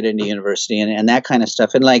anybody can get into university and that kind of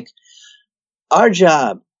stuff. And like, our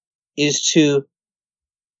job is to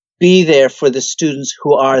be there for the students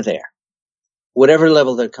who are there, whatever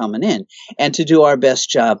level they're coming in, and to do our best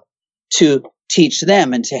job to teach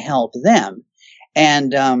them and to help them.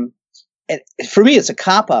 And for me, it's a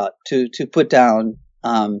cop-out to put down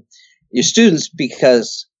your students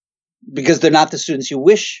because they're not the students you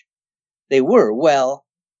wish they were. Well,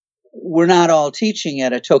 we're not all teaching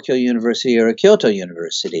at a Tokyo University or a Kyoto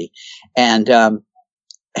University. And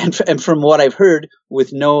from what I've heard,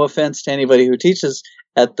 with no offense to anybody who teaches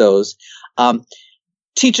at those,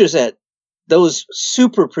 teachers at those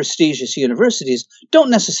super prestigious universities don't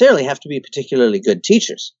necessarily have to be particularly good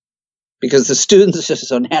teachers because the students are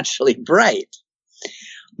so naturally bright.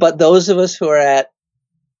 But those of us who are at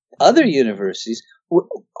other universities,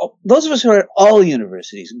 those of us who are at all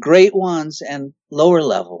universities, great ones and lower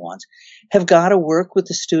level ones, have got to work with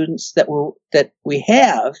the students that we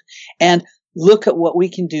have and look at what we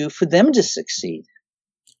can do for them to succeed.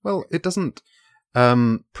 Well, it doesn't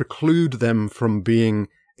preclude them from being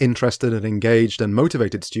interested and engaged and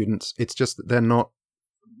motivated students. It's just that they're not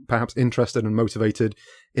perhaps interested and motivated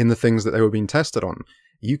in the things that they were being tested on.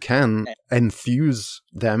 You can enthuse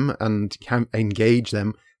them and can engage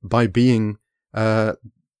them by being the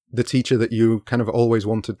teacher that you kind of always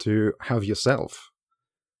wanted to have yourself.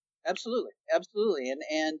 Absolutely.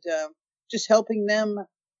 And just helping them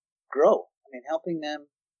grow. I mean, helping them,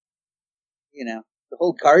 the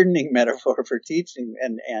whole gardening metaphor for teaching,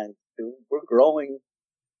 and we're growing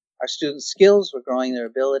our students' skills, we're growing their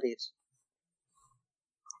abilities.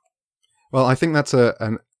 Well, I think that's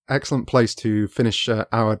an excellent place to finish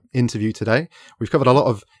our interview today. We've covered a lot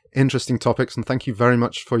of interesting topics, and thank you very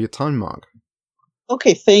much for your time, Mark.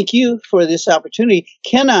 Okay, thank you for this opportunity.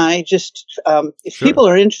 Can I just, if Sure. people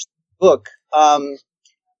are interested in the book,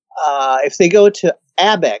 if they go to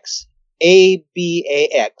ABAX,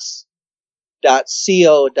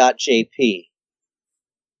 ABAX.co.jp,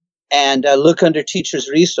 and look under Teachers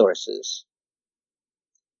Resources,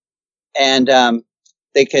 and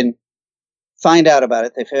they can find out about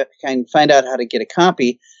it. They can find out how to get a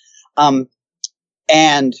copy.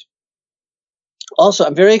 And also,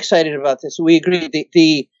 I'm very excited about this. We agreed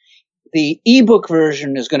the ebook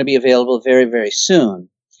version is going to be available very, very soon.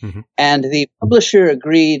 Mm-hmm. And the publisher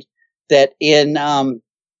agreed that in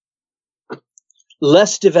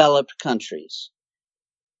less developed countries,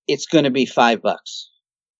 it's going to be $5,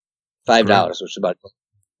 which is about,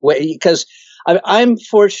 because I'm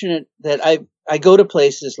fortunate that I go to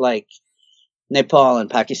places like Nepal and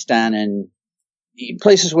Pakistan and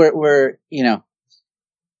places where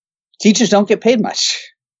teachers don't get paid much.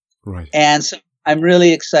 Right. And so I'm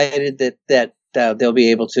really excited that they'll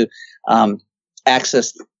be able to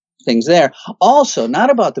access things there. Also, not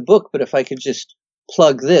about the book, but if I could just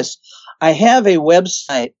plug this, I have a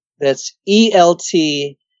website that's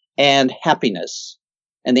ELT and Happiness,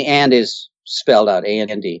 and the and is spelled out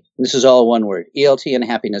A-N-D. This is all one word,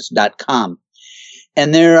 eltandhappiness.com.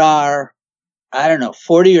 And there are,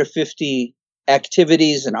 40 or 50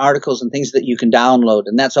 activities and articles and things that you can download,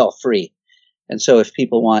 and that's all free. And so if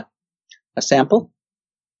people want a sample,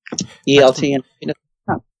 ELT and Happiness.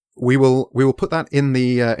 We will put that in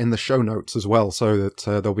the show notes as well, so that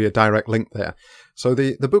there'll be a direct link there. So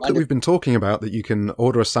the book that we've been talking about that you can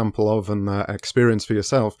order a sample of and experience for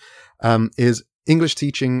yourself is English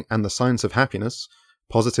Teaching and the Science of Happiness: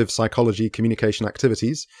 Positive Psychology Communication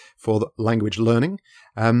Activities for Language Learning.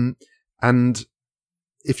 And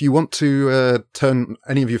if you want to turn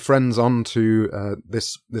any of your friends on to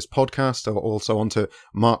this podcast, or also onto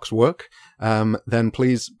Mark's work, then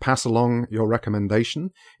please pass along your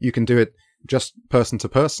recommendation. You can do it just person to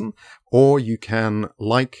person, or you can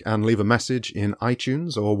like and leave a message in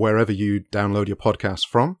iTunes or wherever you download your podcast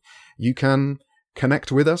from. You can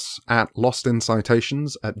connect with us at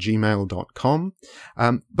lostincitations@gmail.com.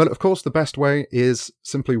 But of course, the best way is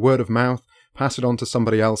simply word of mouth. Pass it on to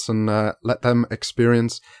somebody else and let them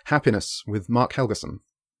experience happiness with Mark Helgeson.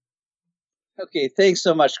 Okay, thanks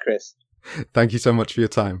so much, Chris. Thank you so much for your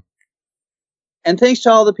time. And thanks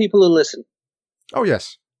to all the people who listen. Oh,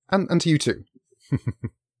 yes. And to you too.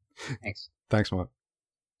 Thanks. Thanks, Mark.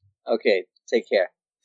 Okay, take care.